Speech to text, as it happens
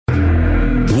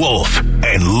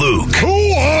and Luke.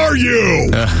 Who are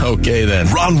you? Okay, then.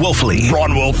 Ron Wolfley.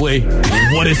 Ron Wolfley.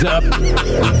 What is up?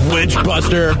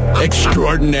 Witchbuster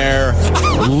extraordinaire.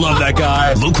 Love that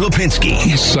guy. Luke Lipinski.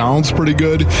 He sounds pretty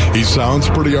good. He sounds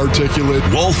pretty articulate.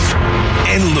 Wolf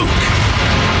and Luke.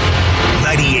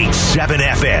 98.7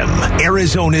 FM,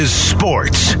 Arizona's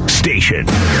sports station.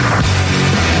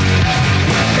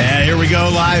 Yeah, here we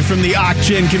go, live from the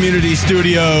Auction Community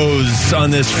Studios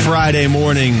on this Friday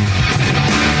morning.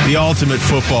 The ultimate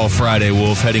football Friday,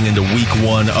 Wolf, heading into week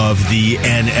one of the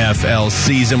NFL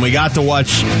season. We got to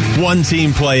watch one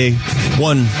team play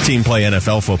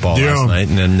NFL football last night,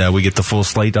 and then we get the full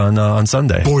slate on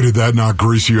Sunday. Boy, did that not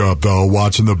grease you up, though,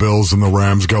 watching the Bills and the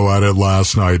Rams go at it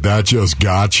last night. That just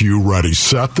got you ready.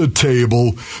 Set the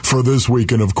table for this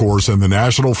weekend, of course, in the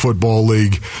National Football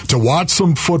League to watch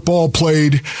some football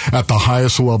played at the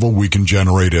highest level we can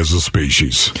generate as a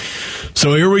species.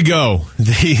 So here we go.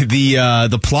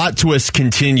 The plot twists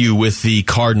continue with the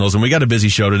Cardinals, and we got a busy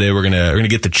show today. We're gonna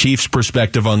get the Chiefs'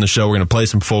 perspective on the show. We're gonna play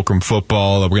some Fulcrum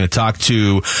football. We're gonna talk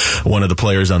to one of the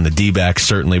players on the D-backs,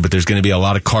 certainly, but there's gonna be a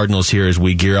lot of Cardinals here as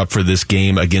we gear up for this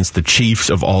game against the Chiefs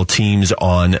of all teams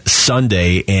on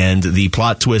Sunday. And the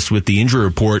plot twist with the injury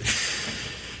report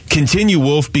continue,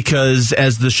 Wolf, because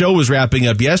as the show was wrapping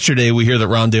up yesterday, we hear that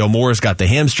Rondale Moore's got the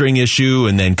hamstring issue,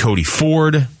 and then Cody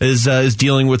Ford is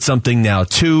dealing with something now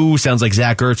too. Sounds like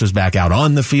Zach Ertz was back out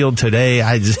on the field today.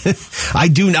 I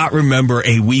do not remember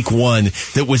a week one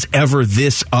that was ever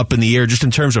this up in the air, just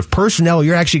in terms of personnel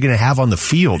you're actually going to have on the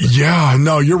field. Yeah,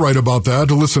 no, you're right about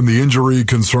that. Listen, the injury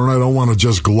concern, I don't want to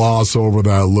just gloss over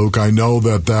that, Luke. I know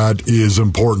that is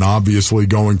important, obviously,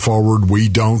 going forward. We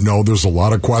don't know. There's a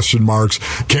lot of question marks.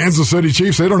 Kansas City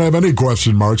Chiefs, they don't have any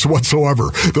question marks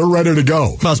whatsoever. They're ready to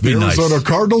go. Must be nice. Arizona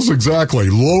Cardinals, exactly,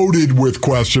 loaded with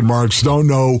question marks. Don't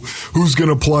know who's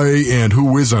going to play and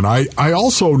who isn't. I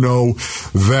also know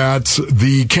that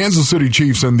the Kansas City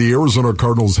Chiefs and the Arizona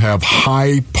Cardinals have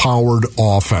high-powered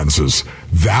offenses.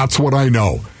 That's what I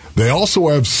know. They also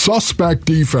have suspect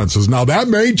defenses. Now, that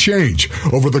may change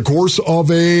over the course of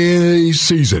a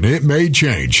season. It may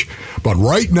change. But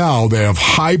right now, they have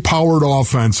high-powered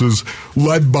offenses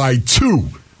led by two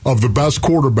of the best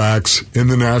quarterbacks in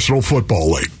the National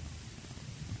Football League.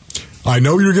 I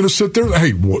know you're going to sit there.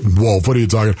 Hey, Wolf, what are you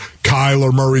talking?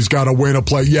 Kyler Murray's got to win a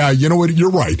play. Yeah, you know what?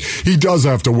 You're right. He does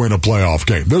have to win a playoff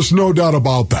game. There's no doubt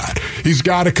about that. He's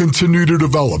got to continue to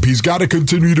develop. He's got to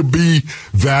continue to be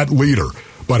that leader.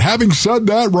 But having said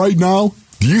that right now,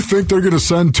 do you think they're going to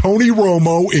send Tony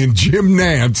Romo and Jim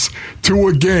Nance to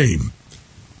a game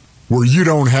where you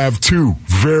don't have two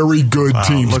very good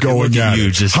teams going at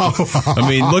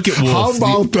it? Look at Wolf. How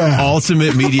about that?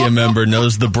 Ultimate media member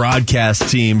knows the broadcast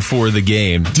team for the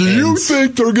game. Do you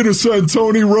think they're going to send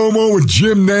Tony Romo and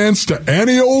Jim Nance to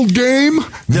any old game?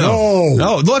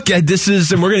 No. Look, this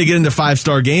is, and we're going to get into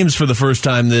 5-star games for the first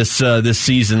time this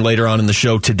season later on in the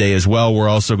show today as well. We're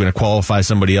also going to qualify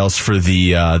somebody else for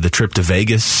the trip to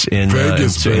Vegas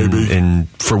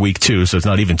for week 2, so it's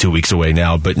not even 2 weeks away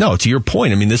now. But no, to your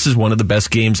point, I mean, this is one of the best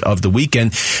games of the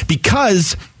weekend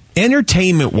because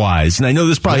entertainment-wise, and I know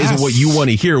this probably isn't what you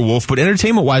want to hear, Wolf, but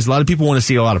entertainment-wise, a lot of people want to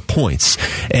see a lot of points.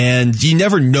 And you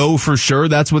never know for sure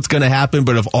that's what's going to happen,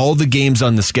 but of all the games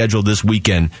on the schedule this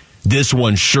weekend, this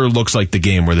one sure looks like the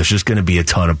game where there's just going to be a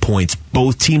ton of points.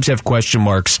 Both teams have question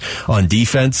marks on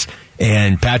defense,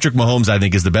 and Patrick Mahomes, I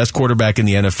think, is the best quarterback in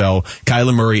the NFL.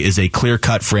 Kyler Murray is a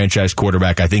clear-cut franchise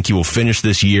quarterback. I think he will finish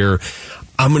this year,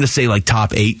 I'm going to say like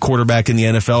top 8 quarterback in the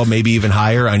NFL, maybe even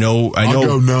higher. I know. I'll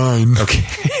go 9.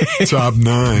 Okay. Top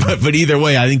 9. But either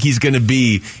way, I think he's going to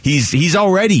be, he was an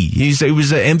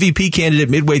MVP candidate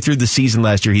midway through the season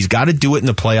last year. He's got to do it in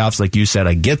the playoffs, like you said.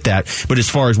 I get that. But as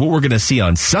far as what we're going to see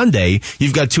on Sunday,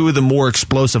 you've got two of the more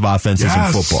explosive offenses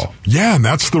in football. Yeah, and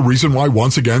that's the reason why,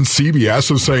 once again,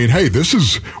 CBS is saying, hey,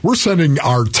 we're sending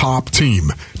our top team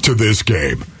to this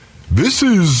game. This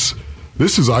is,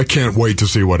 I can't wait to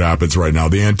see what happens right now.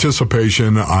 The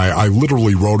anticipation, I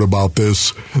literally wrote about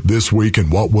this week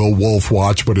and what will Wolf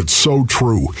watch, but it's so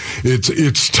true.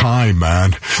 It's time,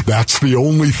 man. That's the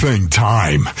only thing,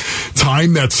 time.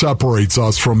 Time that separates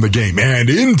us from the game. And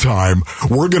in time,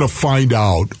 we're going to find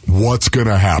out what's going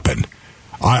to happen.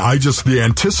 The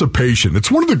anticipation,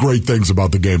 it's one of the great things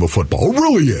about the game of football. It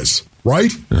really is.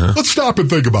 Right? Uh-huh. Let's stop and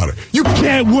think about it. You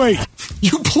can't wait.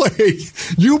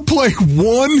 You play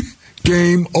one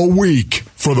game a week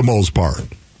for the most part.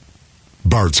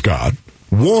 Bart Scott.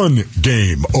 One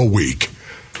game a week.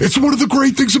 It's one of the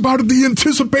great things about it, the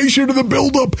anticipation of the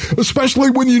buildup,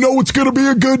 especially when you know it's going to be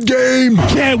a good game.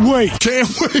 Can't wait.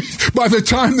 By the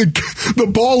time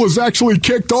the ball is actually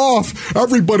kicked off,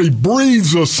 everybody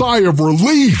breathes a sigh of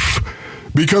relief.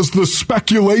 because the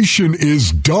speculation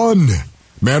is done.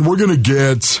 Man, we're gonna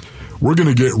get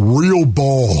real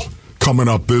ball coming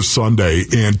up this Sunday,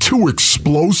 and two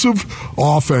explosive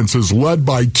offenses led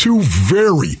by two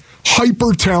very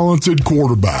hyper-talented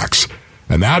quarterbacks.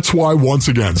 And that's why, once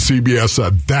again, CBS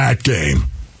said that game.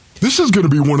 This is going to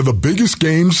be one of the biggest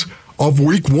games of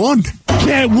week one.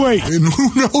 Can't wait. And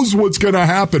who knows what's going to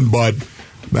happen, but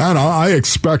man, I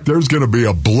expect there's going to be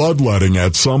a bloodletting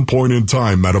at some point in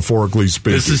time, metaphorically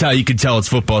speaking. This is how you can tell it's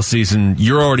football season.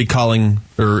 You're already calling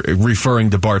or referring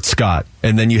to Bart Scott.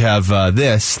 And then you have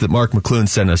this that Mark McClune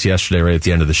sent us yesterday right at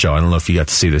the end of the show. I don't know if you got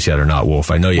to see this yet or not,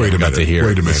 Wolf. I know you got to hear.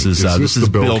 Wait a minute. This is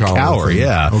Bill Cowher.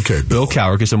 Yeah. Okay. Bill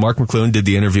Cowher. So Mark McClune did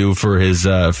the interview for his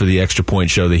for the Extra Point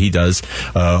show that he does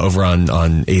over on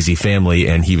AZ Family,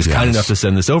 and he was kind enough to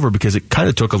send this over because it kind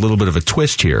of took a little bit of a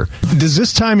twist here. Does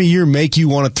this time of year make you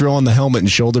want to throw on the helmet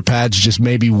and shoulder pads just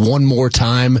maybe one more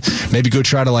time? Maybe go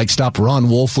try to stop Ron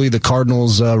Wolfley, the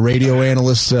Cardinals radio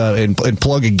analyst, and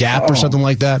plug a gap or something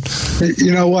like that?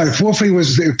 You know what? If Wolfley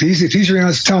was, if he's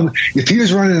running, if he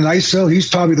was running an ISO, he's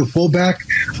probably the fullback.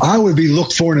 I would be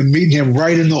looked for and meeting him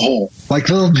right in the hole, like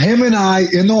him and I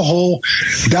in the hole,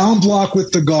 down block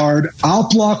with the guard, out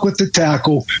block with the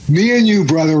tackle. Me and you,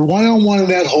 brother, 1-on-1 in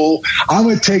that hole. I'm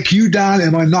going to take you down and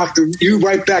I'm going to knock you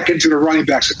right back into the running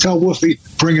back. So tell Wolfley,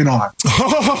 bring it on.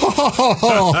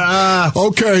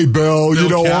 Okay, Bill. You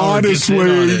know,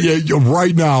 honestly,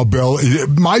 right now, Bill,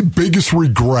 my biggest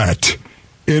regret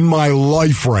in my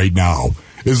life right now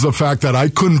is the fact that I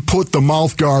couldn't put the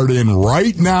mouth guard in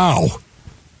right now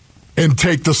and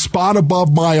take the spot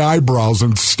above my eyebrows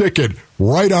and stick it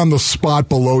right on the spot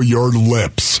below your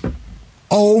lips.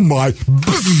 Oh my,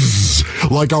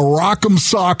 bzz, like a rock'em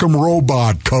sock'em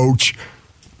robot, coach.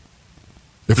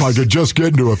 If I could just get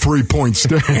into a 3-point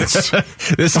stance.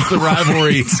 This is the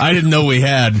rivalry I didn't know we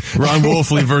had. Ron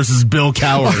Wolfley versus Bill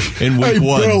Cowher in week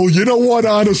one. Bill, you know what?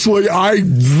 Honestly, I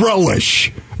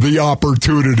relish the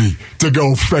opportunity to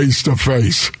go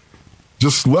face-to-face.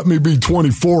 Just let me be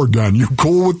 24 again. You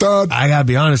cool with that? I gotta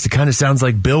be honest. It kind of sounds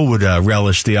like Bill would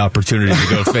relish the opportunity to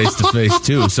go face to face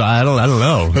too. So I don't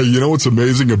know. Hey, you know what's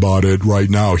amazing about it right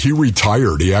now? He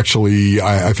retired. He actually,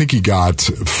 I think he got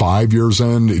 5 years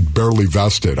in, barely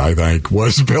vested. I think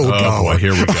was Bill Cowher. Boy,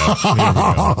 here we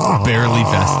go. Barely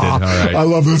vested. All right. I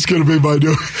love this. Going to be my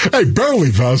new. Hey, barely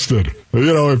vested.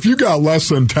 You know, if you got less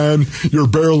than 10, you're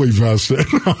barely vested.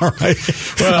 All right.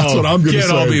 Well, that's what I'm going to say.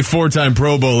 Can't all be 4-time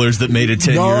Pro Bowlers that made it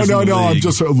 10 years. No. I'm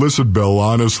just listen, Bill.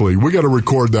 Honestly, we got to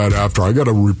record that after. I got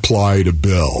to reply to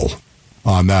Bill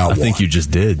on that one. I think you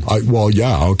just did.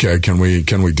 Yeah. Okay. Can we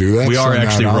do that? We are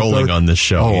actually rolling on this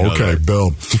show. Oh, okay,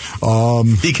 Bill.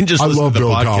 He can just. I listen love to the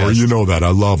Bill podcast. Cowher. You know that. I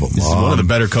love him. This is one of the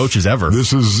better coaches ever.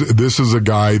 This is a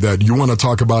guy that you want to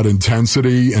talk about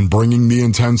intensity and bringing the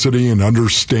intensity and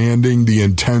understanding the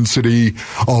intensity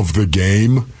of the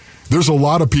game. There's a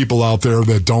lot of people out there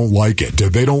that don't like it.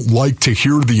 They don't like to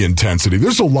hear the intensity.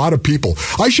 There's a lot of people.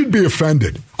 I should be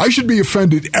offended. I should be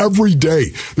offended every day.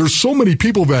 There's so many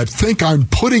people that think I'm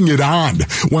putting it on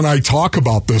when I talk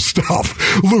about this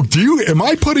stuff. Luke, am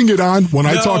I putting it on when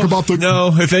I talk about the...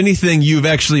 No, if anything, you've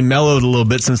actually mellowed a little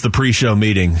bit since the pre-show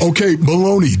meeting. Okay,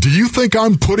 Maloney, do you think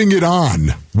I'm putting it on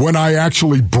when I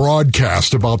actually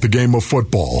broadcast about the game of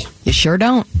football? You sure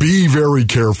don't. Be very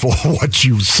careful what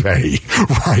you say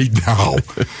right now.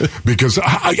 Because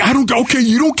I don't... Okay,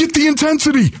 you don't get the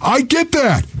intensity. I get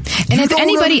that. And if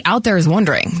anybody out there is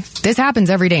wondering, this happens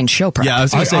every day in show prep. Yeah, I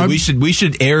was going to say, we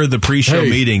should air the pre-show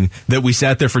meeting that we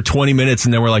sat there for 20 minutes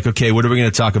and then we're like, okay, what are we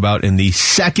going to talk about in the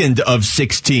second of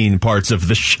 16 parts of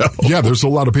the show? Yeah, there's a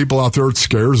lot of people out there, it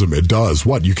scares them. It does.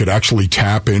 What? You could actually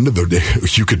tap into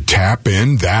you could tap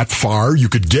in that far? You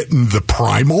could get in the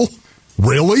primal?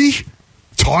 Really?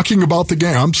 Talking about the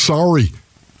game? I'm sorry.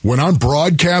 When I'm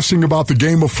broadcasting about the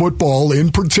game of football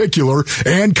in particular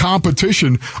and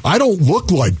competition, I don't look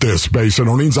like this,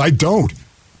 Basinonians. I don't.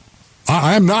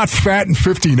 I'm not fat and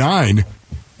 59.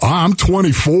 I'm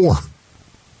 24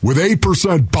 with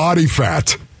 8% body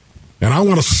fat, and I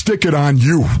want to stick it on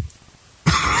you.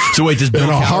 So wait, does Bill in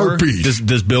a Cowher, heartbeat.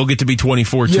 Does Bill get to be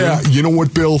 24 too? Yeah, you know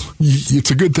what, Bill?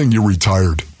 It's a good thing you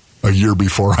retired a year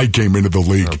before I came into the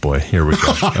league. Oh, boy. Here we go.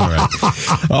 All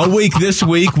right. All week this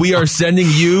week, we are sending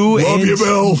you and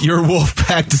your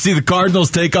Wolfpack to see the Cardinals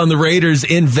take on the Raiders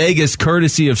in Vegas,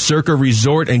 courtesy of Circa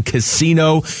Resort and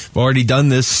Casino. We've already done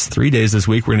this 3 days this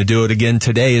week. We're going to do it again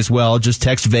today as well. Just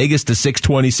text Vegas to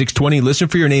 620-620. Listen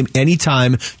for your name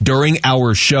anytime during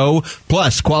our show.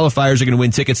 Plus, qualifiers are going to win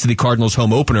tickets to the Cardinals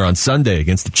home opener on Sunday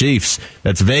against the Chiefs.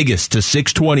 That's Vegas to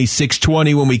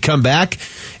 620-620 when we come back.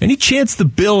 Any chance the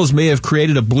Bills Cardinals may have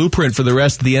created a blueprint for the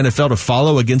rest of the NFL to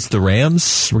follow against the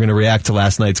Rams? We're going to react to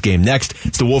last night's game next.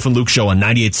 It's the Wolf and Luke Show on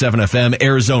 98.7 FM,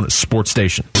 Arizona's sports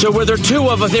station. So were there two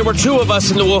of us? There were two of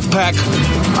us in the Wolf Pack.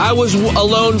 I was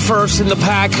alone first in the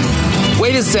pack.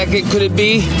 Wait a second, could it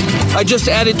be? I just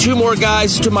added two more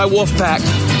guys to my Wolf Pack.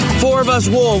 4 of us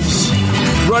wolves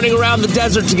running around the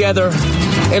desert together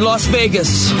in Las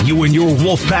Vegas. You and your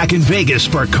Wolf Pack in Vegas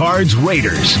for Cards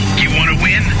Raiders. You want to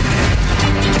win?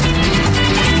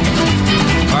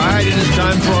 All right, it is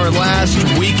time for our last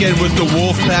weekend with the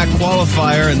Wolfpack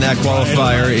qualifier, and that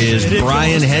qualifier is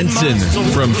Brian Henson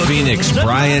from Phoenix.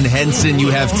 Brian Henson, you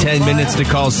have 10 minutes to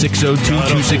call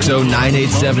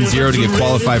 602-260-9870 to get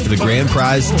qualified for the grand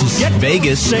prize to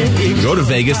Vegas. Go to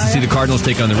Vegas to see the Cardinals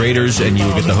take on the Raiders, and you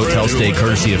will get the hotel stay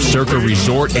courtesy of Circa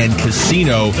Resort and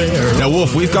Casino. Now,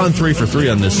 Wolf, we've gone 3 for 3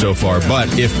 on this so far,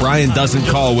 but if Brian doesn't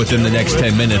call within the next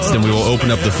 10 minutes, then we will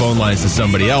open up the phone lines to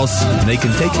somebody else, and they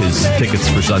can take his tickets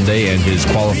for Sunday and his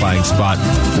qualifying spot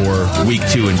for Week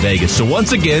 2 in Vegas. So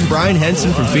once again, Brian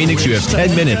Henson from Phoenix, you have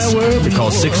 10 minutes to call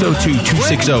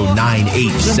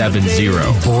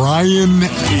 602-260-9870. Brian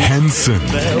Henson.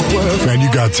 Man,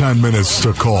 you got 10 minutes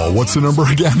to call. What's the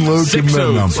number again, Luke?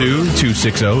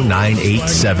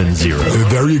 602-260-9870.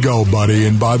 There you go, buddy.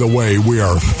 And by the way, we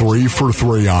are 3 for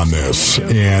 3 on this.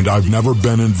 And I've never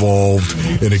been involved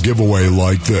in a giveaway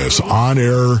like this.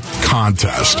 On-air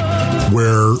contest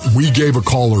where we gave a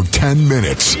caller 10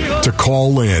 minutes to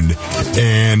call in,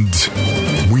 and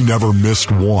we never missed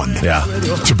one. Yeah.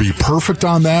 To be perfect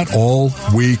on that all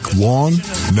week long,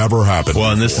 never happened.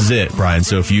 Well, and this is it, Brian.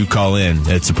 So if you call in,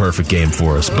 it's a perfect game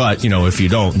for us. But, if you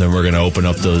don't, then we're going to open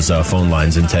up those phone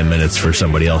lines in 10 minutes for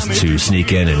somebody else to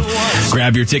sneak in and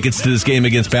grab your tickets to this game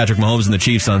against Patrick Mahomes and the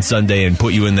Chiefs on Sunday and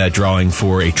put you in that drawing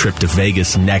for a trip to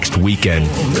Vegas next weekend,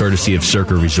 courtesy of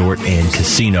Circa Resort and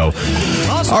Casino.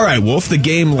 All right, Wolf, the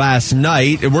game last night.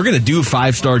 We're going to do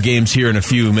 5-star games here in a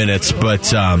few minutes,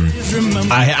 but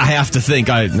I have to think.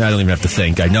 I don't even have to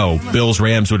think. I know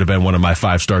Bills-Rams would have been one of my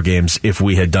 5-star games if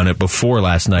we had done it before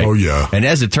last night. Oh, yeah. And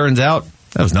as it turns out,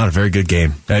 that was not a very good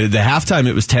game. The halftime,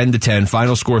 it was 10-10.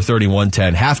 Final score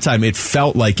 31-10. Halftime, it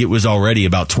felt like it was already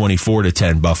about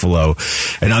 24-10 Buffalo.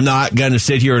 And I'm not going to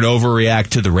sit here and overreact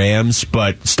to the Rams,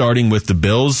 but starting with the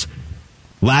Bills,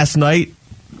 last night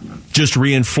just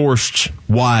reinforced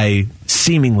why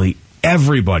seemingly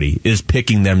everybody is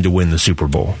picking them to win the Super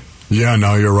Bowl. Yeah,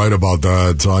 no, you're right about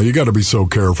that. You got to be so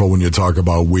careful when you talk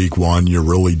about Week 1. You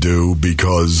really do,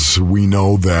 because we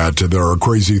know that there are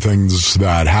crazy things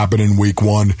that happen in Week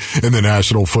 1 in the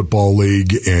National Football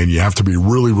League, and you have to be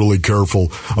really, really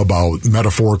careful about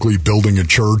metaphorically building a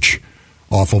church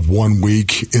off of 1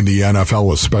 week in the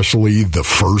NFL, especially the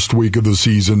first week of the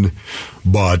season.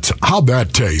 But how'd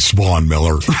that taste, Von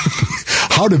Miller?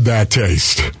 How did that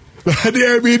taste?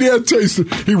 I mean,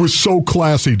 he was so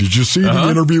classy. Did you see the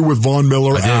interview with Von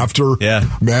Miller after? Yeah.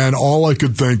 Man, all I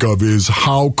could think of is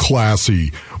how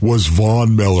classy was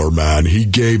Von Miller, man. He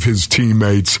gave his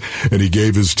teammates and he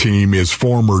gave his team, his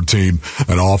former team,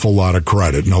 an awful lot of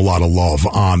credit and a lot of love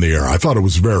on the air. I thought it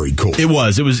was very cool. It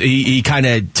was. He kind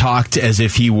of talked as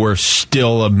if he were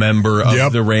still a member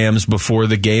of the Rams before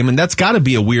the game, and that's got to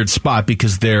be a weird spot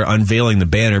because they're unveiling the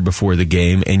banner before the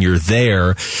game and you're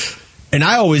there. And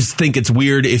I always think it's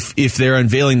weird if they're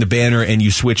unveiling the banner and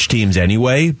you switch teams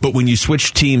anyway, but when you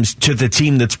switch teams to the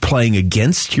team that's playing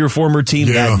against your former team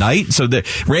that night, so the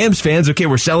Rams fans, okay,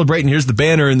 we're celebrating, here's the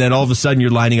banner, and then all of a sudden you're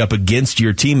lining up against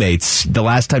your teammates. The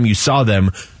last time you saw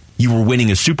them, you were winning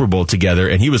a Super Bowl together,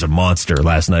 and he was a monster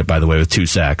last night, by the way, with 2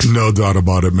 sacks. No doubt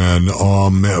about it, man.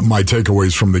 My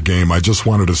takeaways from the game, I just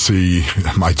wanted to see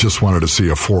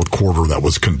a fourth quarter that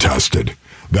was contested.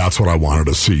 That's what I wanted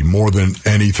to see more than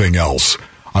anything else.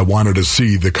 I wanted to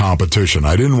see the competition.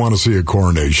 I didn't want to see a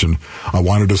coronation. I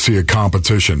wanted to see a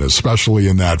competition, especially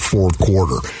in that fourth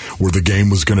quarter where the game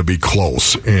was going to be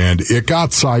close. And it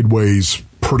got sideways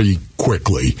pretty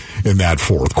quickly in that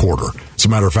fourth quarter. As a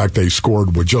matter of fact, they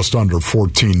scored with just under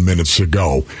 14 minutes to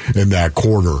go in that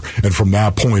quarter. And from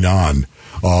that point on,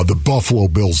 the Buffalo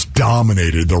Bills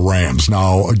dominated the Rams.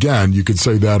 Now, again, you could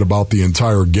say that about the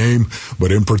entire game,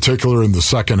 but in particular in the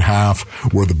second half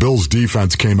where the Bills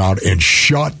defense came out and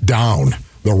shut down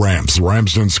the Rams. The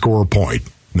Rams didn't score a point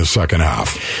in the second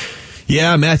half.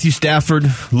 Yeah, Matthew Stafford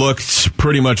looked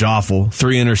pretty much awful.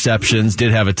 3 interceptions,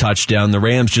 did have a touchdown. The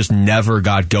Rams just never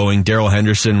got going. Darrell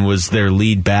Henderson was their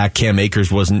lead back. Cam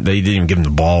Akers wasn't. They didn't even give him the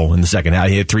ball in the second half.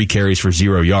 He had 3 carries for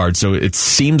 0 yards. So it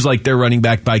seems like their running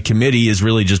back by committee is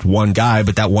really just one guy,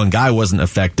 but that one guy wasn't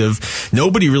effective.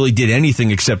 Nobody really did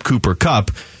anything except Cooper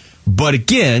Kupp. But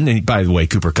again, and by the way,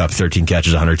 Cooper Kupp, 13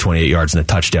 catches, 128 yards, and a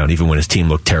touchdown, even when his team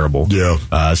looked terrible.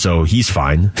 Yeah. So he's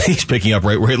fine. He's picking up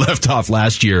right where he left off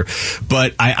last year.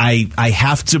 But I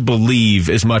have to believe,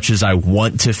 as much as I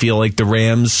want to feel like the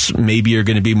Rams maybe are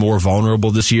going to be more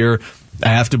vulnerable this year, I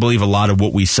have to believe a lot of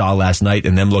what we saw last night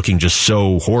and them looking just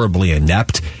so horribly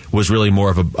inept was really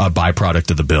more of a byproduct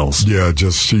of the Bills. Yeah,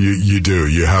 just you do.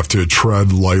 You have to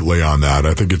tread lightly on that.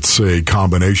 I think it's a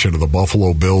combination of the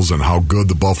Buffalo Bills and how good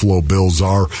the Buffalo Bills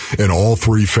are in all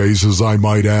three phases, I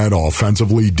might add,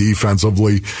 offensively,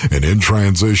 defensively, and in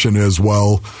transition as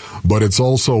well. But it's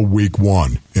also week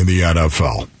 1 in the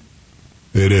NFL.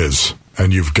 It is.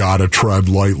 And you've got to tread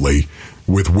lightly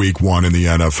with week 1 in the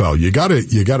NFL. You got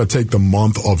to take the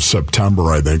month of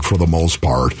September, I think, for the most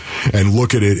part, and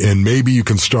look at it, and maybe you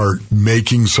can start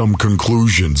making some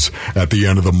conclusions at the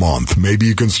end of the month. Maybe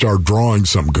you can start drawing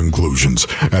some conclusions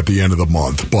at the end of the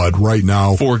month. But right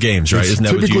now, 4 games, right? Isn't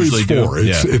that what you usually do?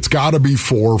 It's got to be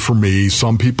 4 for me.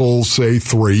 Some people say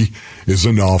 3 is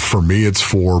enough. For me, it's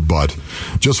 4. But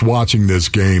just watching this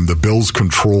game, the Bills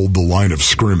controlled the line of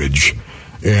scrimmage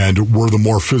and were the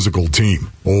more physical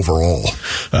team overall.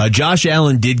 Josh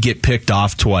Allen did get picked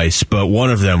off twice, but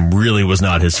one of them really was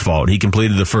not his fault. He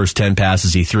completed the first 10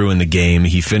 passes he threw in the game.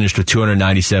 He finished with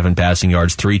 297 passing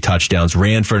yards, 3 touchdowns,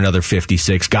 ran for another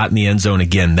 56, got in the end zone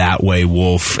again that way,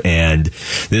 Wolf, and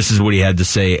this is what he had to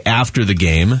say after the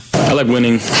game. I like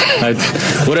winning.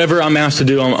 Whatever I'm asked to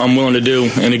do, I'm willing to do.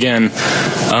 And again,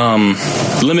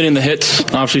 limiting the hits,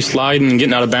 obviously sliding and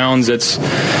getting out of bounds, it's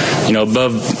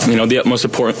above the utmost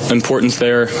importance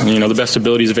there, the best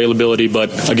abilities, availability.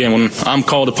 But again, when I'm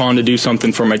called upon to do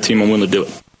something for my team, I'm willing to do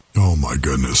it. Oh my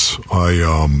goodness.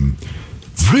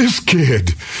 This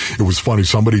kid, it was funny,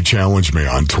 somebody challenged me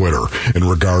on Twitter in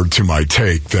regard to my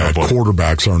take that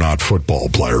quarterbacks are not football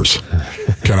players.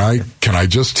 Can I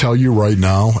just tell you right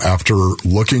now, after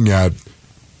looking at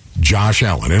Josh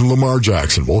Allen and Lamar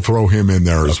Jackson, we'll throw him in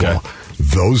there as well,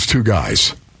 those 2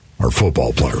 guys are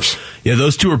football players. Yeah,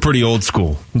 those 2 are pretty old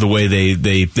school, the way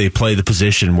they play the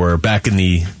position, where back in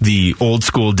the old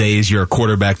school days, you're a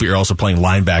quarterback, but you're also playing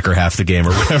linebacker half the game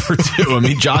or whatever, too. I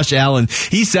mean, Josh Allen,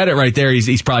 he said it right there.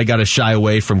 He's probably got to shy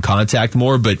away from contact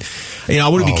more, but I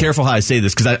want to be careful how I say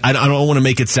this, because I don't want to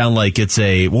make it sound like it's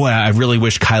I really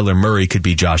wish Kyler Murray could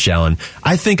be Josh Allen.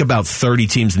 I think about 30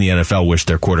 teams in the NFL wish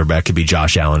their quarterback could be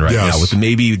Josh Allen right now, with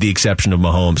maybe the exception of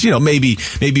Mahomes.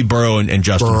 Maybe Burrow and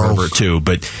Justin Herbert, too,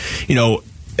 but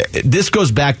this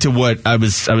goes back to what I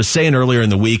was saying earlier in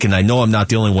the week, and I know I'm not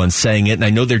the only one saying it, and I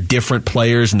know they're different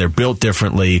players and they're built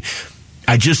differently.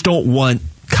 I just don't want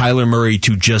Kyler Murray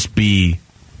to just be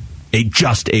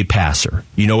a passer.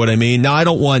 You know what I mean? Now, I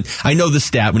know the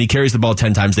stat, when he carries the ball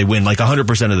 10 times, they win like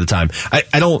 100% of the time.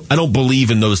 I don't believe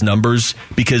in those numbers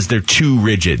because they're too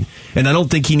rigid. And I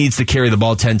don't think he needs to carry the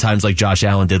ball 10 times like Josh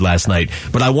Allen did last night.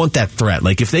 But I want that threat.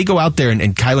 Like, if they go out there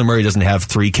and Kyler Murray doesn't have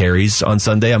 3 carries on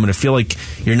Sunday, I'm going to feel like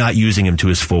you're not using him to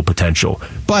his full potential.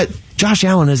 But Josh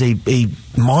Allen is a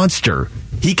monster.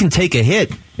 He can take a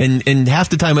hit, and half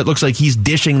the time it looks like he's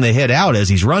dishing the hit out as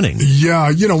he's running.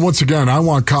 Yeah, once again, I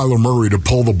want Kyler Murray to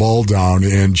pull the ball down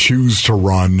and choose to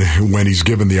run when he's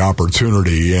given the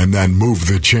opportunity and then move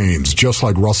the chains, just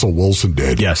like Russell Wilson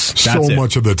did. Yes, so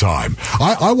much of the time.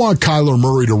 I want Kyler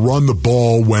Murray to run the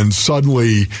ball when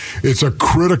suddenly it's a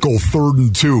critical 3rd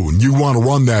and 2, and you want to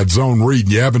run that zone read,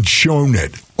 and you haven't shown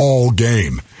it all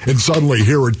game. And suddenly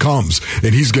here it comes,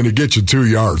 and he's going to get you 2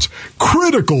 yards.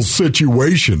 Critical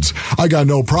situations. I got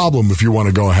no problem if you want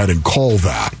to go ahead and call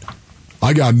that.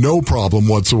 I got no problem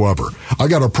whatsoever. I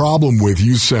got a problem with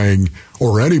you saying,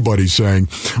 or anybody saying,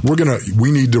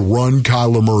 we need to run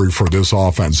Kyler Murray for this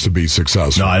offense to be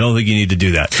successful. No, I don't think you need to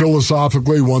do that.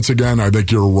 Philosophically, once again, I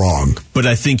think you're wrong. But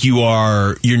I think you're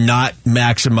not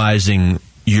maximizing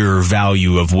your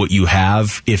value of what you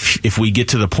have if we get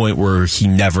to the point where he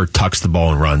never tucks the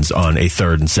ball and runs on a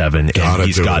 3rd and 7 and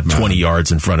he's got 20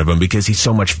 yards in front of him because he's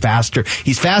so much faster.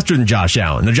 He's faster than Josh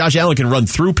Allen. Now, Josh Allen can run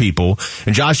through people,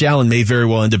 and Josh Allen may very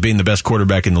well end up being the best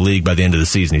quarterback in the league by the end of the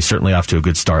season. He's certainly off to a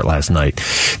good start last night.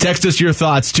 Text us your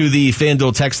thoughts to the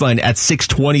FanDuel text line at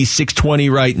 620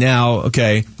 right now.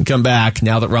 Okay, we come back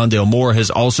now that Rondale Moore has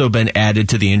also been added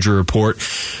to the injury report.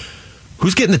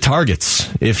 Who's getting the targets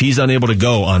if he's unable to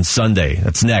go on Sunday?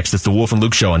 That's next. It's the Wolf and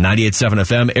Luke Show on 98.7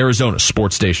 FM, Arizona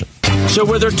Sports Station. So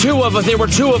were there 2 of us? There were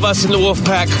 2 of us in the Wolf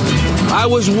Pack. I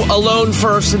was alone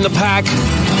first in the pack.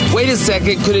 Wait a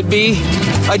second, could it be?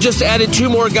 I just added 2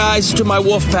 more guys to my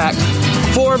Wolf Pack.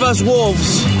 4 of us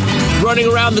wolves running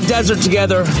around the desert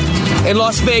together in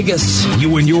Las Vegas.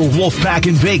 You and your Wolf Pack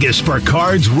in Vegas for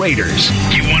Cards Raiders.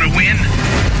 You want to win?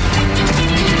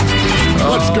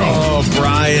 Let's go. Oh,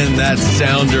 Brian, that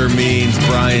sounder means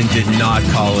Brian did not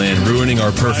call in, ruining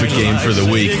our perfect game for the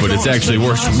week. But it's actually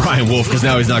worse for Brian Wolf because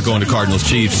now he's not going to Cardinals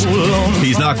Chiefs.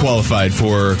 He's not qualified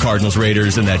for Cardinals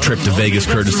Raiders and that trip to Vegas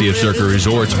courtesy of Circa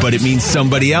Resorts. But it means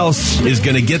somebody else is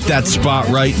going to get that spot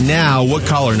right now. What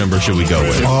caller number should we go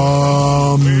with?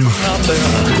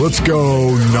 Let's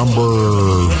go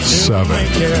number 7. All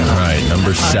right,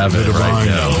 number 7 right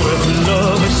now.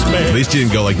 At least you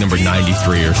didn't go like number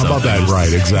 93 or something. How about that?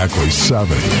 Right, exactly.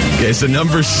 7. Okay, so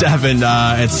number 7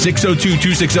 at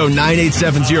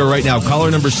 602-260-9870 right now.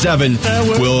 Caller number 7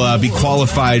 will be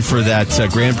qualified for that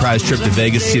grand prize trip to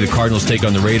Vegas to see the Cardinals take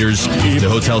on the Raiders. The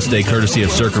hotel stay courtesy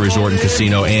of Circa Resort and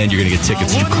Casino, and you're going to get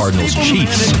tickets to Cardinals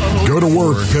Chiefs. Go to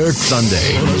work, pick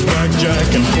Sunday.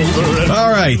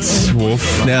 All right,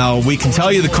 Wolf. Now, we can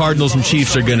tell you the Cardinals and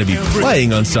Chiefs are going to be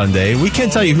playing on Sunday. We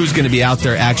can't tell you who's going to be out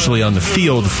there actually on the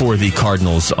field for the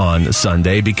Cardinals on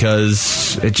Sunday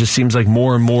because it just seems like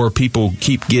more and more people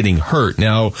keep getting hurt.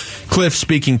 Now, Cliff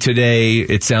speaking today,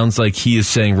 it sounds like he is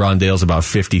saying Rondale's about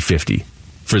 50-50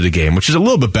 for the game, which is a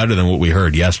little bit better than what we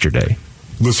heard yesterday.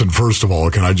 Listen, first of all,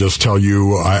 can I just tell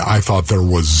you, I thought there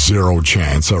was zero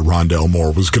chance that Rondale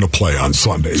Moore was going to play on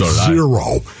Sunday. So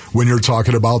zero. When you're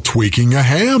talking about tweaking a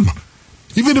ham.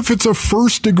 Even if it's a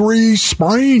first-degree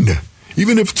sprain.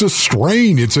 Even if it's a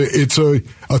strain, it's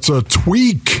a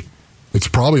tweak. It's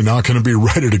probably not going to be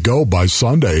ready to go by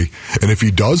Sunday. And if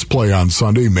he does play on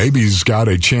Sunday, maybe he's got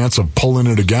a chance of pulling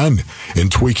it again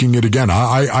and tweaking it again.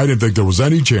 I didn't think there was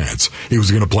any chance he was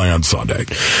going to play on Sunday.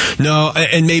 No,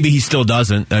 and maybe he still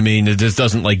doesn't. I mean, this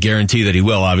doesn't guarantee that he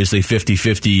will. Obviously,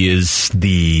 50-50 is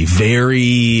the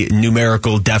very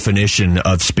numerical definition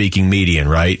of speaking median,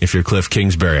 right? If you're Cliff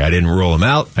Kingsbury, I didn't rule him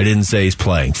out. I didn't say he's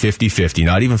playing. 50-50,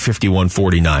 not even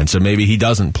 51-49. So maybe he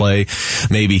doesn't play.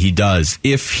 Maybe he does.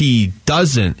 If he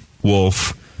doesn't,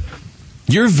 Wolf,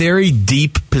 your very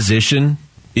deep position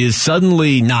is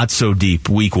suddenly not so deep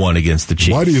week 1 against the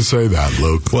Chiefs. Why do you say that,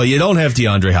 Luke? Well, you don't have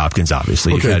DeAndre Hopkins,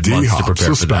 obviously. Okay, you've had months to prepare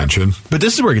suspension. for that. But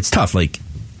this is where it gets tough.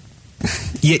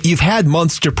 You've had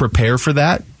months to prepare for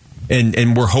that,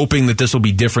 and we're hoping that this will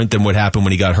be different than what happened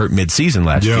when he got hurt mid-season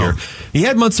last year. He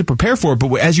had months to prepare for it,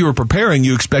 but as you were preparing,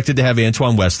 you expected to have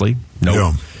Antoine Wesley. Nope.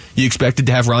 Yeah. You expected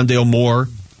to have Rondale Moore.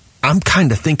 I'm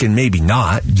kind of thinking maybe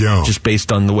not, just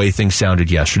based on the way things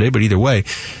sounded yesterday, but either way.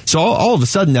 So all of a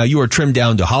sudden now you are trimmed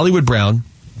down to Hollywood Brown,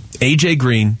 A.J.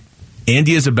 Green,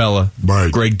 Andy Isabella,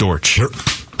 Greg Dortch.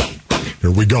 Here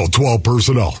we go, 12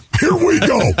 personnel. Here we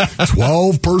go,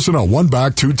 12 personnel, 1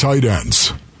 back, 2 tight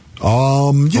ends. You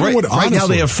know what? Honestly, right now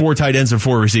they have 4 tight ends and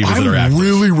 4 receivers that are active.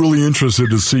 I'm really interested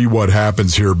to see what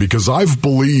happens here because I've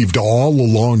believed all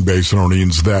along,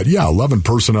 Basinonians, that 11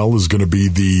 personnel is going to be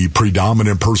the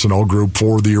predominant personnel group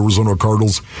for the Arizona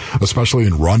Cardinals, especially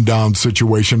in rundown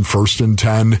situation, 1st and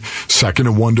 10, 2nd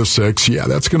and 1 to 6. Yeah,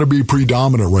 that's going to be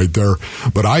predominant right there.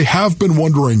 But I have been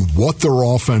wondering what their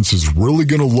offense is really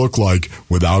going to look like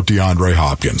without DeAndre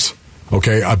Hopkins.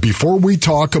 Okay, before we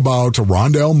talk about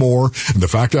Rondale Moore and the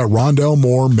fact that Rondale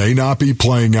Moore may not be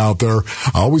playing out there,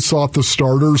 I always thought the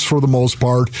starters, for the most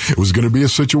part, it was going to be a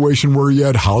situation where you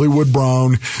had Hollywood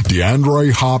Brown,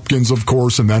 DeAndre Hopkins, of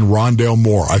course, and then Rondale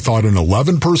Moore. I thought in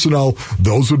 11 personnel,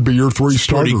 those would be your 3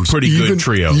 starters. Pretty good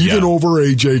trio. Even over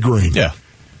A.J. Green. Yeah.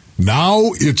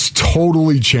 Now it's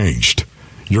totally changed.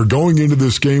 You're going into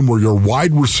this game where your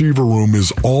wide receiver room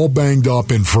is all banged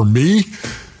up, and for me,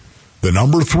 the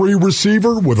number 3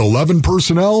 receiver with 11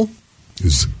 personnel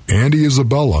is Andy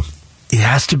Isabella. It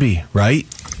has to be, right?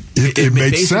 It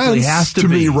makes sense to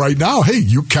me right now. Hey,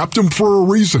 you kept him for a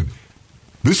reason.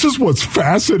 This is what's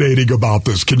fascinating about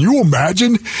this. Can you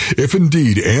imagine if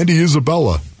indeed Andy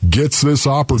Isabella gets this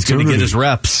opportunity? He's going to get his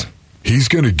reps. He's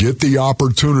going to get the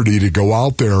opportunity to go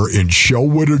out there and show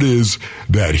what it is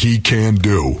that he can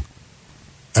do.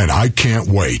 And I can't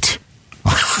wait.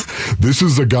 This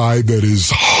is a guy that is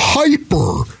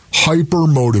hyper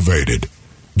motivated.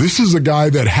 This is a guy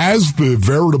that has the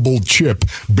veritable chip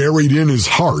buried in his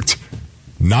heart,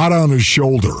 not on his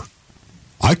shoulder.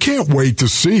 I can't wait to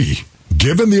see,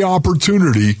 given the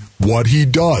opportunity, what he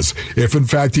does, if in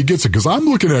fact he gets it. Because I'm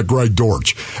looking at Greg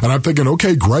Dortch, and I'm thinking,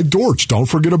 okay, Greg Dortch, don't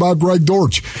forget about Greg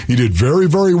Dortch. He did very,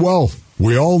 very well.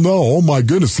 We all know, oh my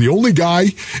goodness, the only guy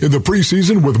in the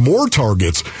preseason with more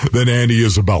targets than Andy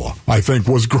Isabella, I think,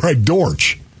 was Greg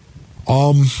Dortch.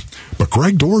 But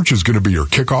Greg Dortch is going to be your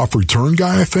kickoff return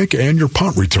guy, I think, and your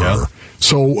punt returner. Yep.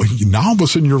 So now all of a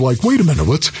sudden you're like, wait a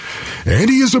minute,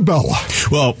 Andy Isabella.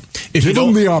 Well, if give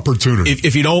him the opportunity.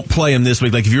 If you don't play him this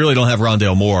week, like if you really don't have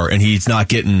Rondale Moore and he's not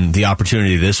getting the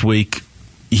opportunity this week,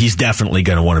 he's definitely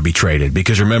going to want to be traded,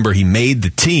 because remember, he made the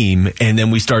team, and then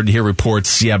we started to hear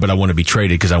reports, but I want to be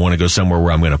traded because I want to go somewhere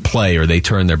where I'm going to play, or they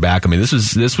turn their back. I mean,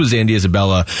 this was Andy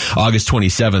Isabella August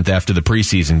 27th after the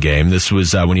preseason game. This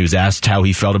was when he was asked how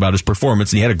he felt about his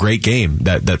performance, and he had a great game,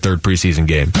 that third preseason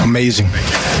game. Amazing.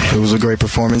 It was a great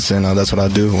performance, and that's what I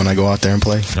do when I go out there and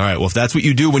play. All right, well, if that's what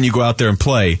you do when you go out there and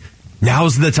play,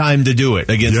 now's the time to do it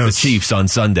against the Chiefs on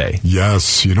Sunday.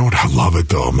 Yes. You know what? I love it,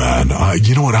 though, man.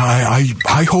 You know what?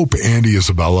 I hope Andy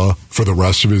Isabella, for the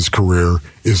rest of his career,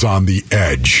 is on the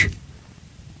edge.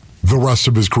 The rest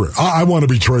of his career. I want to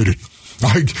be traded.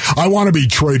 I want to be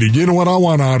traded. You know what? I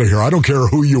want out of here. I don't care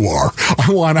who you are.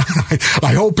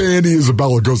 I hope Andy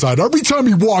Isabella goes out. Every time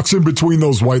he walks in between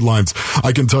those white lines,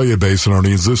 I can tell you, Basin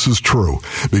Arnies, this is true,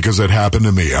 because it happened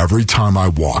to me every time I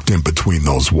walked in between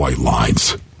those white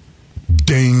lines.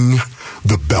 Ding,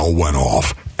 the bell went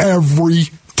off every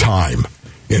time.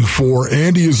 And for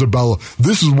Andy Isabella,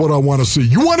 this is what I want to see.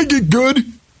 You want to get good?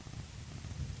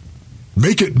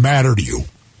 Make it matter to you.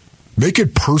 Make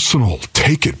it personal.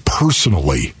 Take it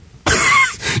personally.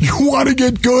 You want to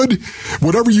get good?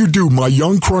 Whatever you do, my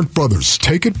young Crunk brothers,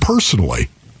 take it personally.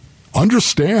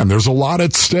 Understand there's a lot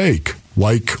at stake,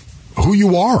 like who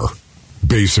you are,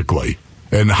 basically,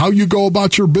 and how you go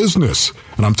about your business.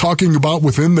 And I'm talking about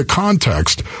within the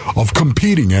context of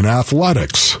competing in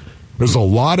athletics. There's a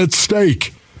lot at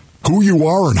stake. Who you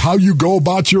are and how you go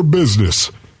about your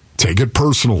business. Take it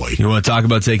personally. You want to talk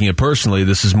about taking it personally?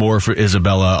 This is more for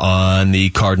Isabella on the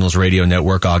Cardinals radio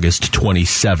network August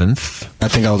 27th. I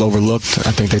think I was overlooked.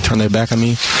 I think they turned their back on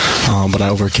me, but I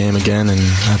overcame again, and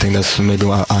I think that's maybe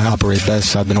why I operate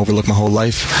best. I've been overlooked my whole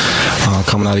life,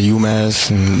 coming out of UMass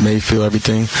and Mayfield,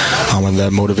 everything, and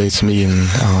that motivates me. And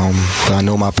but I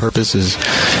know my purpose is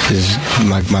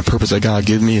my purpose that God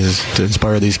gave me is to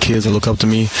inspire these kids that look up to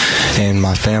me and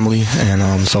my family.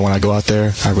 And so when I go out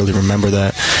there, I really remember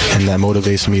that. And that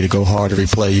motivates me to go hard every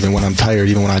play, even when I'm tired,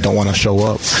 even when I don't want to show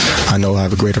up. I know I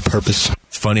have a greater purpose.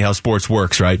 It's funny how sports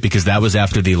works, right? Because that was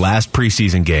after the last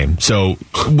preseason game. So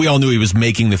we all knew he was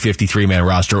making the 53-man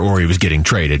roster or he was getting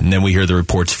traded. And then we hear the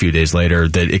reports a few days later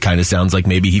that it kind of sounds like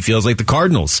maybe he feels like the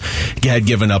Cardinals had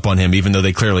given up on him, even though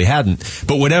they clearly hadn't.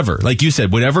 But whatever, like you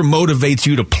said, whatever motivates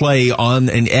you to play on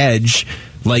an edge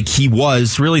like he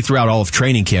was really throughout all of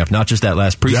training camp, not just that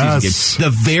last preseason game.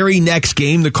 The very next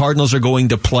game the Cardinals are going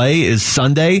to play is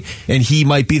Sunday, and he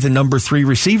might be the number 3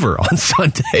 receiver on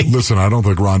Sunday. Listen, I don't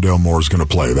think Rondale Moore is going to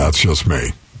play. That's just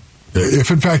me.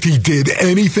 If, in fact, he did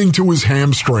anything to his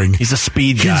hamstring... He's a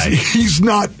speed guy. He's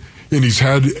not... And he's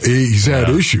had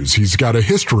issues. He's got a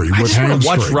history with hamstrings.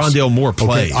 I just want to watch Rondale Moore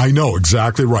play. Okay, I know,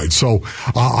 exactly right. So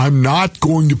I'm not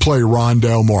going to play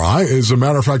Rondale Moore. As a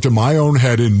matter of fact, in my own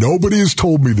head, and nobody has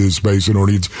told me this, Basin, or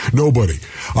needs nobody.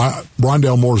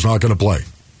 Rondale Moore's not going to play.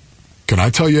 Can I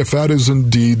tell you if that is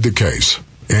indeed the case?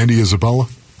 Andy Isabella,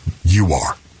 you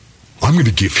are. I'm going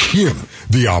to give him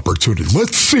the opportunity.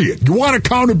 Let's see it. You want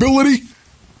accountability?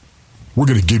 We're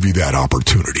going to give you that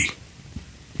opportunity.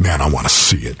 Man, I want to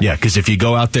see it. Yeah, because if you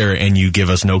go out there and you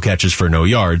give us no catches for no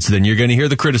yards, then you're going to hear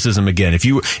the criticism again. If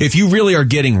you really are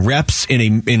getting reps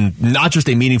in not just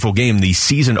a meaningful game, the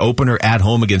season opener at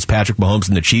home against Patrick Mahomes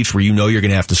and the Chiefs, where you know you're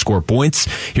going to have to score points,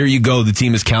 here you go. The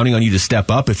team is counting on you to step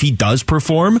up. If he does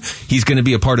perform, he's going to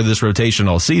be a part of this rotation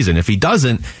all season. If he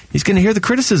doesn't, he's going to hear the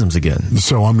criticisms again.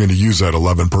 So I'm going to use that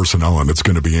 11 personnel, and it's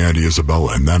going to be Andy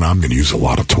Isabella, and then I'm going to use a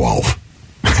lot of 12.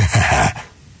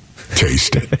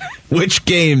 Taste it. Which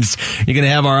games you're going to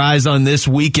have our eyes on this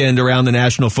weekend around the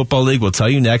National Football League? We'll tell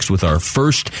you next with our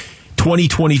first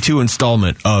 2022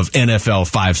 installment of NFL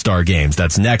 5-Star Games.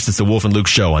 That's next. It's the Wolf and Luke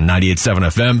Show on 98.7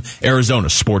 FM, Arizona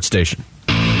Sports Station.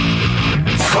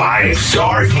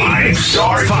 5-Star Games.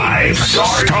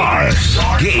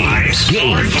 5-Star Games.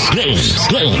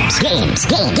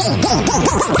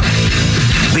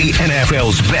 The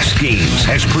NFL's best games,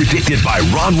 as predicted by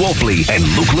Ron Wolfley and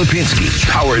Luke Lipinski.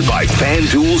 Powered by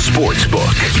FanDuel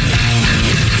Sportsbook.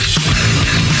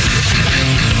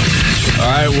 All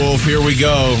right, Wolf, here we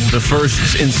go. The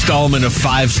first installment of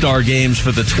 5-Star Games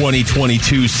for the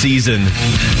 2022 season.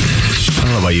 I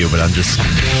don't know about you, but I'm just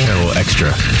got a little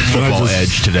extra football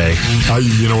edge today.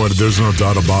 You know what? There's no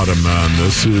doubt about it, man.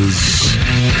 This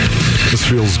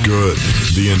feels good.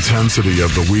 The intensity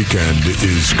of the weekend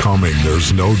is coming.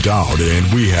 There's no doubt.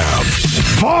 And we have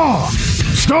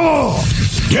star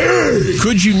game.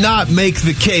 Could you not make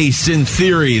the case, in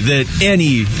theory, that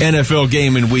any NFL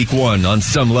game in Week 1 on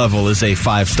some level is a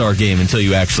 5-star game until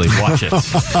you actually watch it?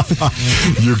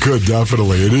 You could,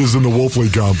 definitely. It is in the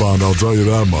Wolfley compound, I'll tell you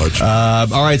that much.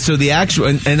 All right, so the actual,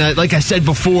 and like I said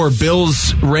before,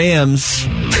 Bills-Rams,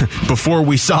 before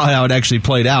we saw how it actually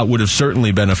played out, would have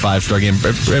certainly been a 5-star game. It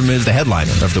is the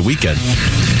headliner of the weekend.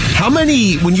 How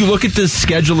many, when you look at this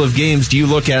schedule of games, do you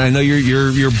look at, I know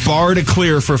your bar to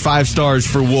clear for 5 stars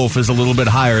for Wolf is a little bit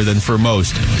higher than for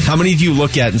most. How many do you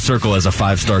look at and circle as a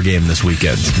 5-star game this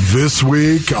weekend? This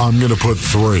week, I'm going to put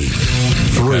 3.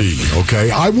 3, okay?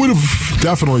 I would have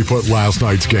definitely put last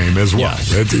night's game as well.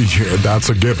 Yeah. That's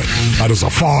a given. That is a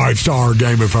 5-star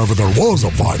game if ever there was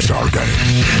a 5-star game.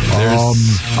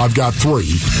 I've got 3,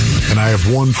 and I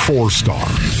have 1 4-star.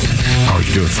 Oh,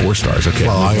 you're doing 4 stars. Okay.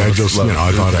 Well, I just,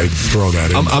 I thought I'd throw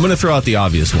that in. I'm going to throw out the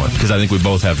obvious one because I think we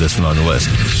both have this one on the list.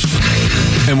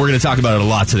 And we're going to talk about it a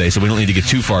lot today, so we don't need to get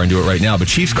too far into it right now. But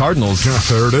Chiefs-Cardinals. Yeah,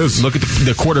 there it is. Look at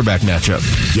the quarterback matchup.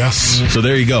 Yes. So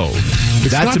there you go.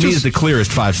 That, to me, is the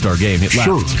clearest 5-star game.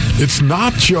 Sure. It's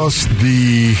not just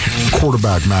the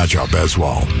quarterback matchup as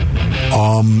well.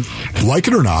 Like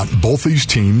it or not, both these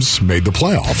teams made the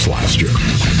playoffs last year.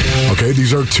 Okay,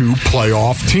 these are 2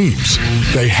 playoff teams.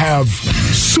 They have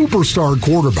superstar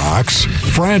quarterbacks,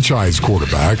 franchise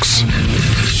quarterbacks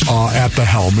at the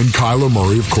helm, and Kyler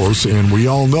Murray, of course, and we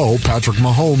all know Patrick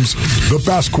Mahomes, the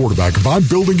best quarterback. If I'm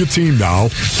building a team now,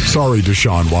 sorry,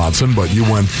 Deshaun Watson, but you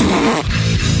went...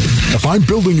 If I'm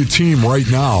building a team right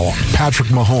now, Patrick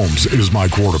Mahomes is my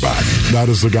quarterback. That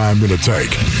is the guy I'm going to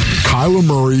take. Kyler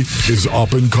Murray is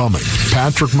up and coming.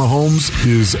 Patrick Mahomes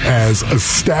is as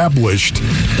established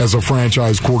as a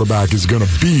franchise quarterback is going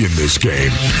to be in this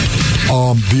game.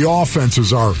 The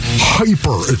offenses are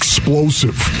hyper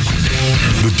explosive.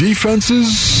 The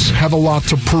defenses have a lot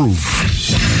to prove.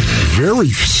 Very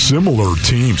similar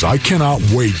teams. I cannot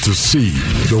wait to see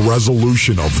the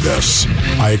resolution of this.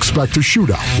 I expect a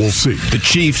shootout. We'll see. The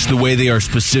Chiefs, the way they are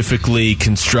specifically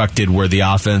constructed, where the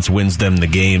offense wins them the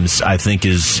games, I think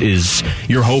is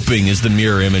you're hoping is the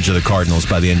mirror image of the Cardinals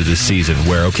by the end of this season.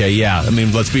 Where,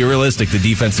 let's be realistic. The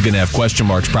defense is going to have question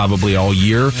marks probably all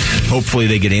year. Hopefully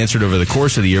they get answered over the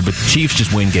course of the year, but the Chiefs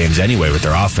just win games anyway with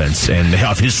their offense, and they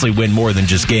obviously win more than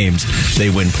just games. They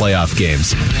win playoff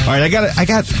games. All right, I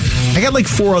got like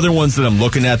 4 other ones that I'm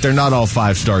looking at. They're not all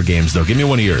 5-star games, though. Give me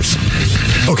one of yours.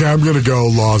 Okay, I'm going to go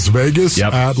Las Vegas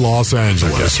at Los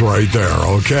Angeles right there,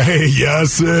 okay?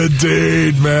 Yes,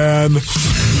 indeed, man.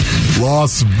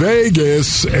 Las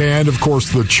Vegas and, of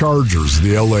course, the Chargers,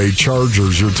 the L.A.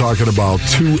 Chargers. You're talking about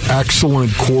 2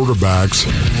 excellent quarterbacks.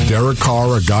 Derek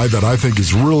Carr, a guy that I think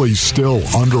is really still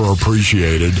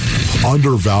underappreciated,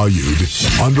 undervalued,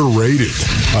 underrated,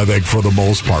 I think, for the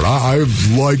most part.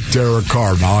 I've liked Derek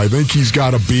Carr. Now, I think he's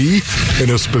got to be in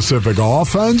a specific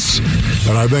offense,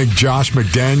 and I think Josh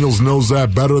McDaniels knows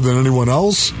that better than anyone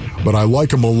else, but I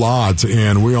like him a lot,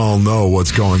 and we all know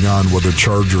what's going on with the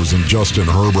Chargers and Justin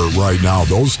Herbert right now.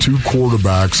 Those 2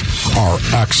 quarterbacks are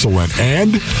excellent,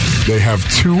 and they have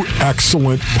 2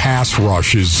 excellent pass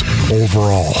rushes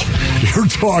overall. You're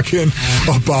talking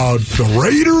about the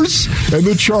Raiders and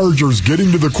the Chargers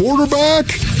getting to the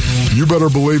quarterback. You better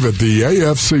believe it. The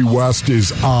AFC West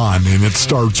is on, and it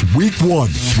starts week 1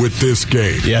 with this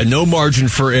game. Yeah, no margin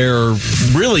for error,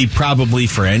 really, probably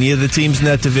for any of the teams in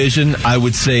that division. I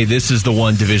would say this is the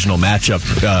one divisional matchup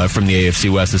from the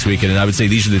AFC West this weekend, and I would say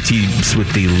these are the teams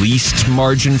with the least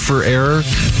margin for error,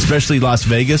 especially Las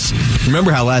Vegas.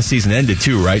 Remember how last season ended,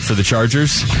 too, right, for the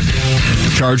Chargers?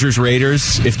 Chargers,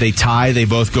 Raiders, if they tie, they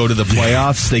both go to the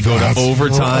playoffs. They go to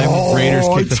overtime. Raiders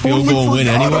kick the field goal and win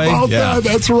anyway.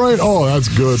 That's right. Oh, that's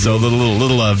good. So a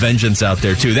little vengeance out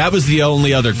there, too. That was the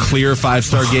only other clear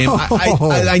 5-star game.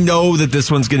 I know that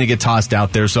this one's going to get tossed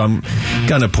out there, so I'm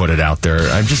going to put it out there.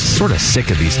 I'm just sort of sick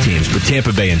of these teams, but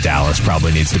Tampa Bay and Dallas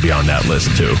probably needs to be on that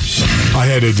list, too. I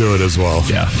had to do it as well.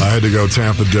 Yeah. I had to go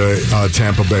Tampa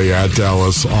Bay at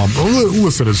Dallas.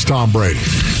 Listen, it's Tom Brady.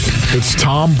 It's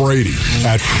Tom Brady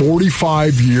at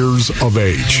 45 years of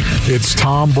age. It's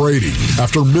Tom Brady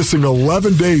after missing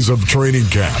 11 days of training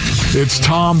camp. It's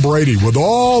Tom Brady with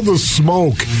all the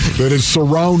smoke that is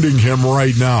surrounding him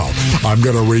right now. I'm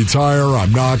going to retire.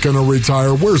 I'm not going to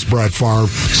retire. Where's Brett Favre?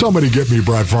 Somebody get me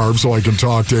Brett Favre so I can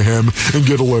talk to him and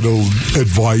get a little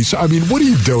advice. I mean, what are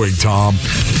you doing, Tom?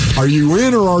 Are you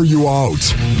in or are you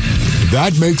out?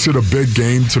 that makes it a big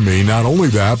game to me. Not only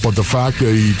that, but the fact that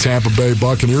the Tampa Bay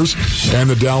Buccaneers and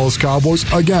the Dallas Cowboys,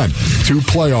 again, 2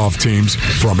 playoff teams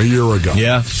from a year ago.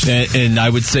 Yeah, and I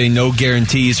would say no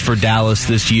guarantees for Dallas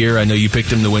this year. I know you picked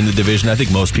them to win the division. I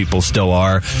think most people still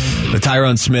are. The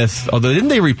Tyron Smith, although didn't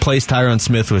they replace Tyron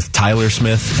Smith with Tyler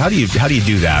Smith? How do you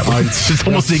do that? It's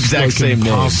almost the exact same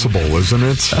name. Impossible, isn't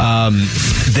it?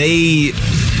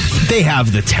 They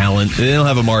have the talent. They don't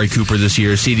have Amari Cooper this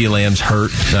year. CeeDee Lamb's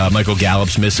hurt. Michael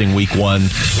Gallup's missing week 1.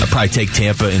 I'll probably take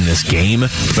Tampa in this game.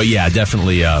 But yeah,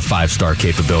 definitely a 5-star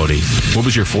capability. What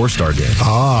was your 4-star game?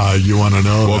 You want to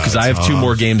know? Well, because I have 2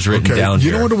 more games written down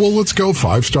here. You know what? Well, let's go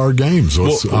 5-star games.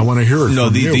 I want to hear it. No,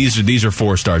 from you. these are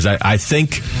 4 stars. I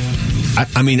think.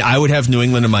 I mean, I would have New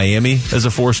England and Miami as a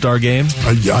 4-star game.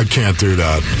 I can't do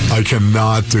that. I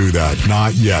cannot do that.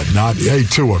 Not yet. Hey,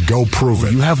 Tua, go prove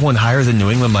it. You have one higher than New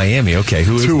England, Miami. Okay,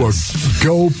 who is Tua, this?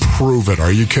 Go prove it.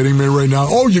 Are you kidding me right now?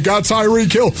 Oh, you got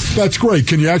Tyreek Hill. That's great.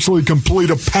 Can you actually complete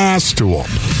a pass to him?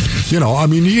 I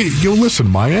mean, you listen,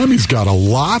 Miami's got a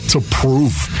lot to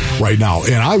prove right now.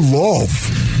 And I love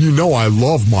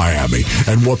Miami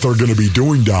and what they're going to be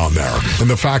doing down there. And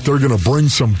the fact they're going to bring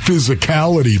some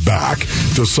physicality back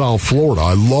to South Florida.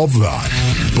 I love that.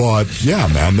 But, yeah,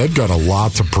 man, they've got a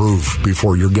lot to prove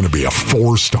before you're going to be a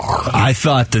 4-star. I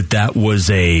thought that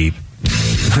was I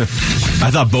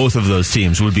thought both of those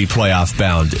teams would be playoff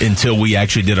bound until we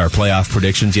actually did our playoff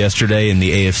predictions yesterday, and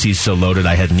the AFC's so loaded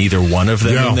I had neither one of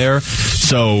them in there.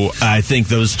 So I think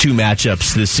those 2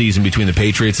 matchups this season between the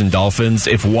Patriots and Dolphins,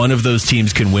 if one of those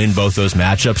teams can win both those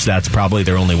matchups, that's probably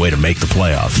their only way to make the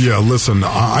playoffs. Yeah, listen,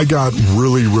 I got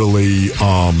really, really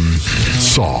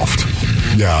soft.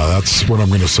 Yeah, that's what I'm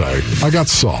going to say. I got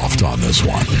soft on this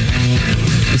one.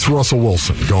 It's Russell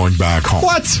Wilson going back home.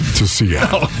 What? To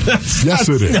Seattle. No, yes,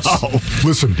 it is. No.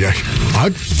 Listen,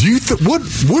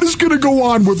 what is going to go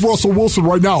on with Russell Wilson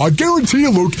right now? I guarantee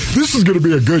you, Luke, this is going to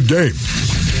be a good game.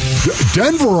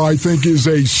 Denver, I think, is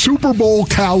a Super Bowl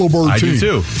caliber team. I do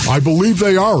too. I believe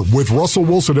they are, with Russell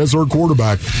Wilson as their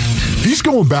quarterback. He's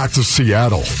going back to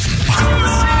Seattle.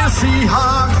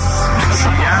 Seahawks.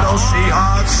 Seattle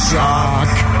Seahawks suck.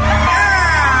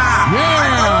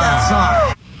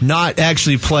 Yeah. Not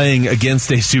actually playing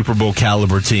against a Super Bowl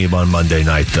caliber team on Monday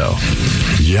night, though.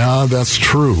 Yeah, that's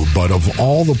true. But of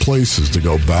all the places to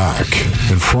go back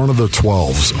in front of the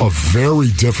 12s, a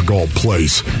very difficult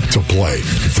place to play.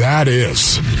 That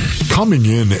is coming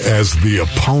in as the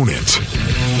opponent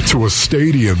to a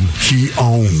stadium he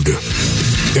owned,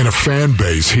 in a fan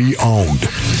base he owned.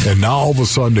 And now all of a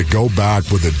sudden to go back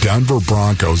with the Denver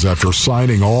Broncos after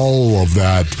signing all of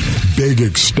that big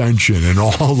extension and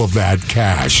all of that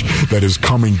cash that is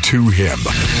coming to him.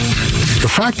 The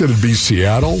fact that it'd be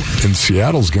Seattle, and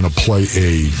Seattle's going to play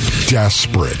a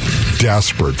desperate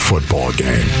football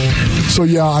game. So,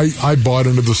 yeah, I bought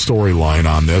into the storyline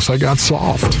on this. I got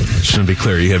soft. Just to be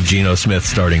clear, you have Geno Smith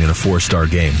starting in a 4-star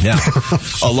game. Now,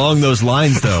 along those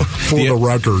lines, though, for the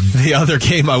record, the other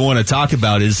game I want to talk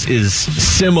about is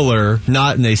similar,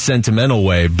 not in a sentimental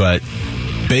way, but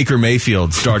Baker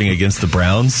Mayfield starting against the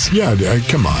Browns. Yeah,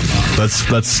 come on now.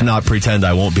 Let's not pretend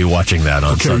I won't be watching that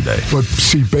on Sunday. But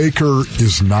see, Baker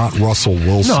is not Russell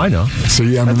Wilson. No, I know.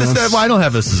 See, I mean, I don't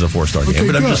have this as a 4-star game, but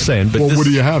good. I'm just saying. But what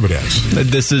do you have it as?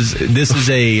 This is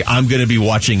a I'm going to be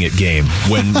watching it game.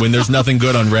 When there's nothing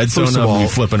good on Red Zone, I'm going to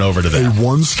be flipping over to that. A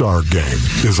 1-star game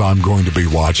is I'm going to be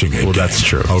watching it. Well, that's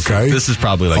true. Okay, so this is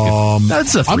probably like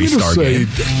that's a 3-star game.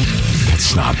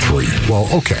 That's not 3. Well,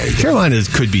 okay. Carolina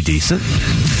could be decent.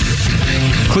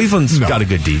 Cleveland's got a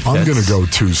good defense. I'm going to go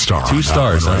 2-star. 2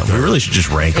 stars. Right, we really should just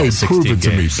rank all 16 prove it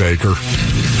games. to me, Baker.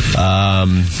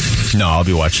 No, I'll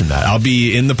be watching that. I'll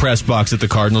be in the press box at the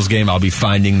Cardinals game. I'll be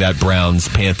finding that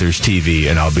Browns-Panthers TV,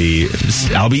 and I'll be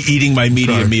eating my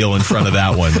media meal in front of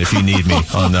that one if you need me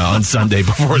on Sunday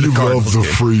before the Cardinals game. You love the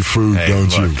free food,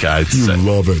 don't you? You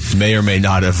love it. May or may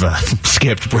not have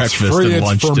skipped breakfast free, and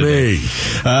lunch for today. Me.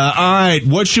 All right,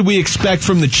 what should we expect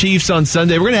from the Chiefs on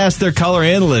Sunday? We're going to ask their color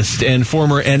analyst and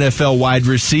former NFL wide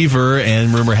receiver,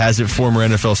 and rumor has it former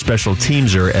NFL special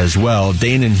teamser as well.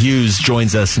 Danon Hughes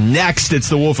joins us next. It's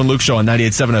the Wolf and Luke Show on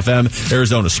 98.7 FM,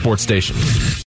 Arizona Sports Station.